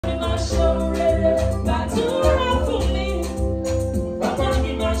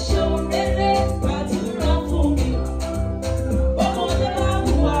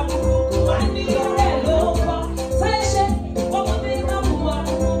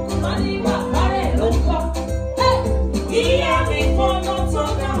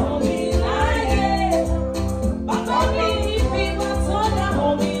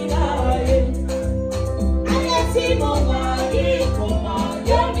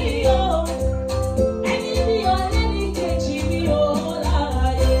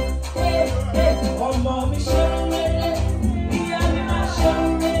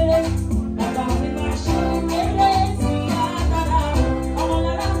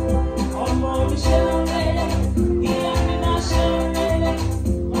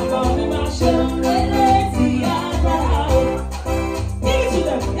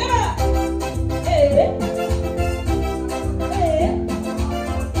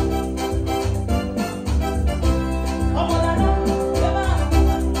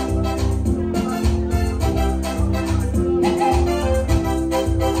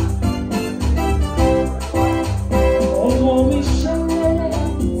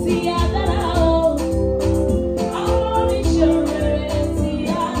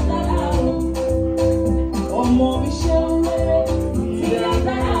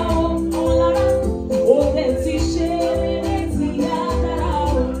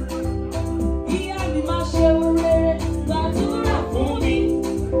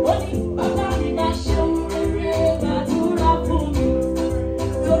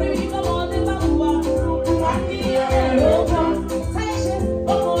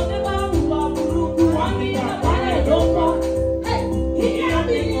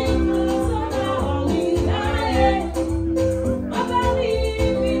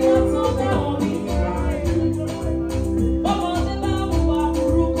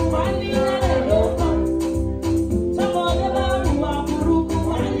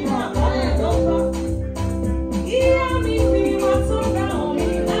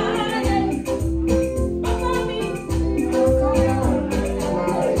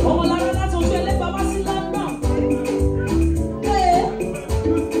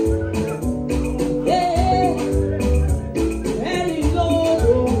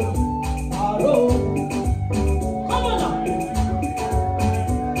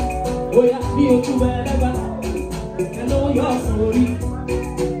Oh yeah, be a true wherever. I know your story.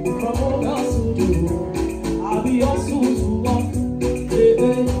 From all your soul, I'll be your soul to walk. Be a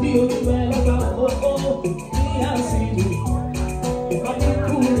true wherever. Oh, me and see you. I'm not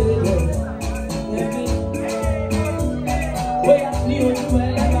cool. Oh yeah, be a true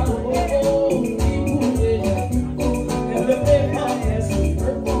wherever. Oh, be cool. And the paper is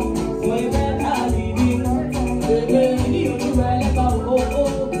so you better leave it. Be a true wherever. Oh.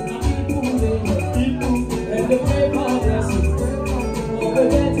 The paper blessing, oh, the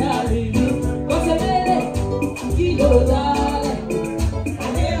better living. What's a minute? He goes out. I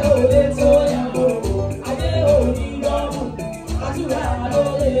did hold it so young. I did hold it up. I do have a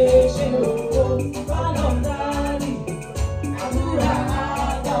relation. I don't daddy. I do have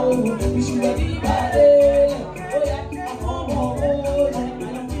a dog. We should be better. Oh, yeah, I'm home. I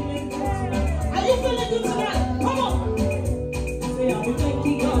am feeling good tonight. Are you feeling good tonight? Come on. Say, I'll be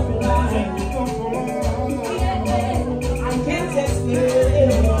thanking God for life.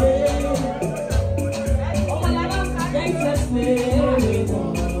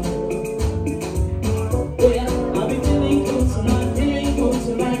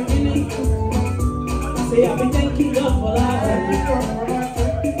 Say I've been thanking God for life.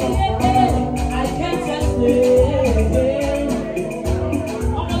 I can't explain.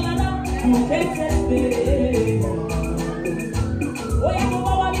 Omolara, you can't explain. Oh yeah, go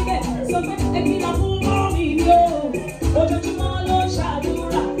back with it. So make me a fool of me, yo. Ojo tomorrow,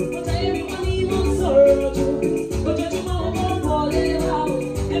 shadura. Ojo everybody wants sorrow. Ojo tomorrow, forever.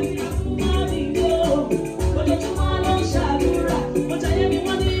 Every a fool of me, yo. Ojo tomorrow, shadura. Ojo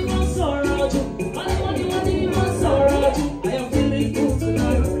everybody wants sorrow. I am feeling good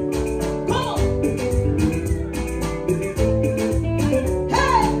tonight. Come on.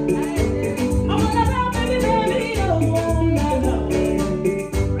 Hey! I wanna love baby, oh, no.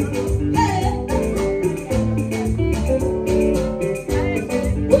 Hey!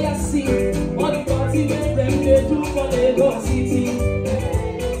 Oh, yeah, see, all the party when them they do for Lagos City.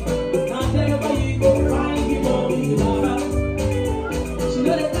 And wherever you go, find you know me, Lara. She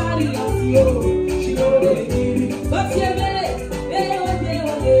know they carry us, yo. She know they give me. But yeah,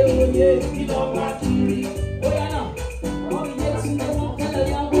 you know my key. Oh yeah, now. Oh yes, you know my fellow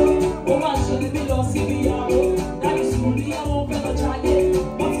yabo. Oh my should be lost in the yabo. That is who the yabo fellow giant.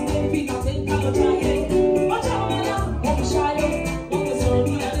 What's the feet I think I'm a giant. Watch out, man. I'm a shy. What the song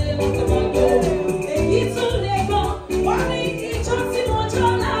I did, what the bando. It's so late. Why it's just in what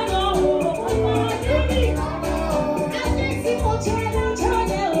you're like. Oh, I can't see what you're like.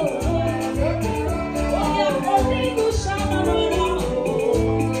 Oh yeah, only good shine around.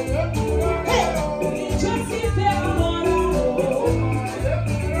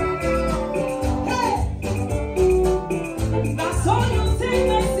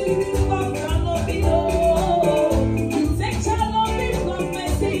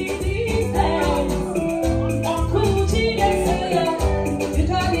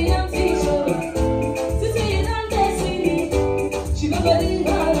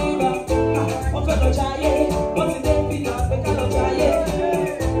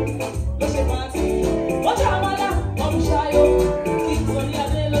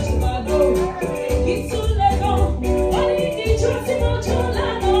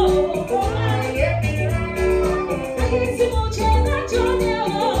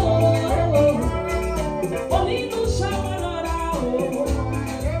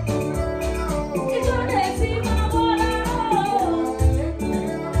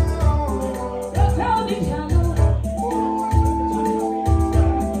 Tell me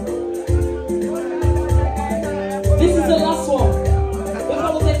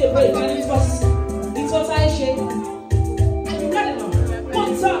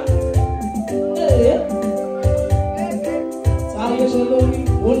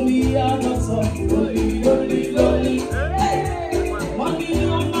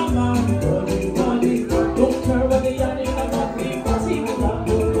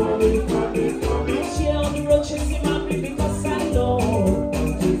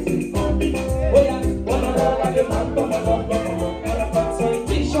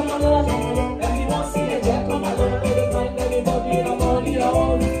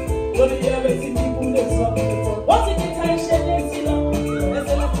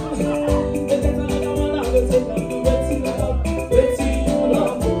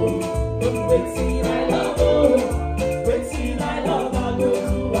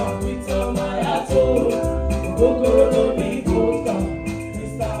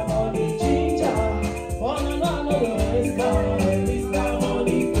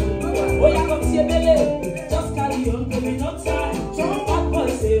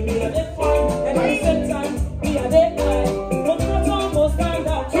me are they fine, and at the same time, me are they high. But not almost stand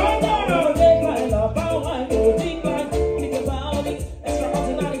out. No, they cry love, how I go decline. Think about it,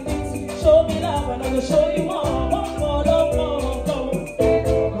 extraordinary things. Show me love, and I will show you more.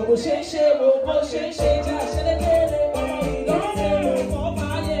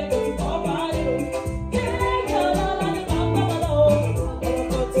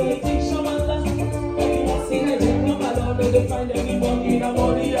 Find any money, the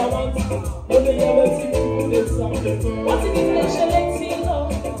money I want. But they never see people do something. What's in the nation? Let's see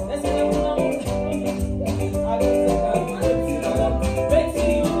love. Let's see love. I don't think I'm waiting love.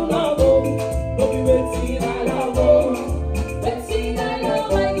 Waiting you love. Don't be waiting I love. Waiting I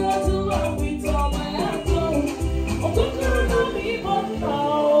love. I go to work with all my afro. I'm talking about me, but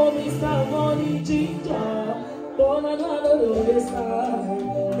now Mr. Money Ginger. Born another Mr.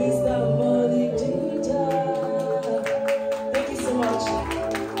 Money Ginger.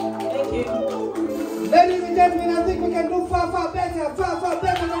 Ladies and gentlemen, I think we can do far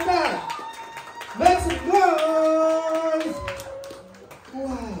better than that. Make some noise.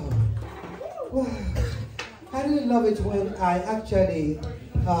 Wow. I really love it when I actually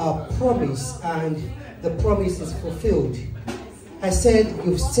promise and the promise is fulfilled. I said,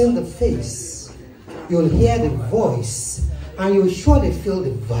 you've seen the face, you'll hear the voice, and you'll surely feel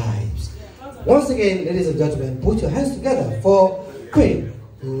the vibes. Once again, ladies and gentlemen, put your hands together for Queen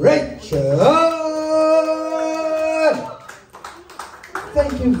Rachel.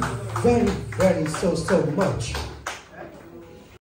 Thank you very so much.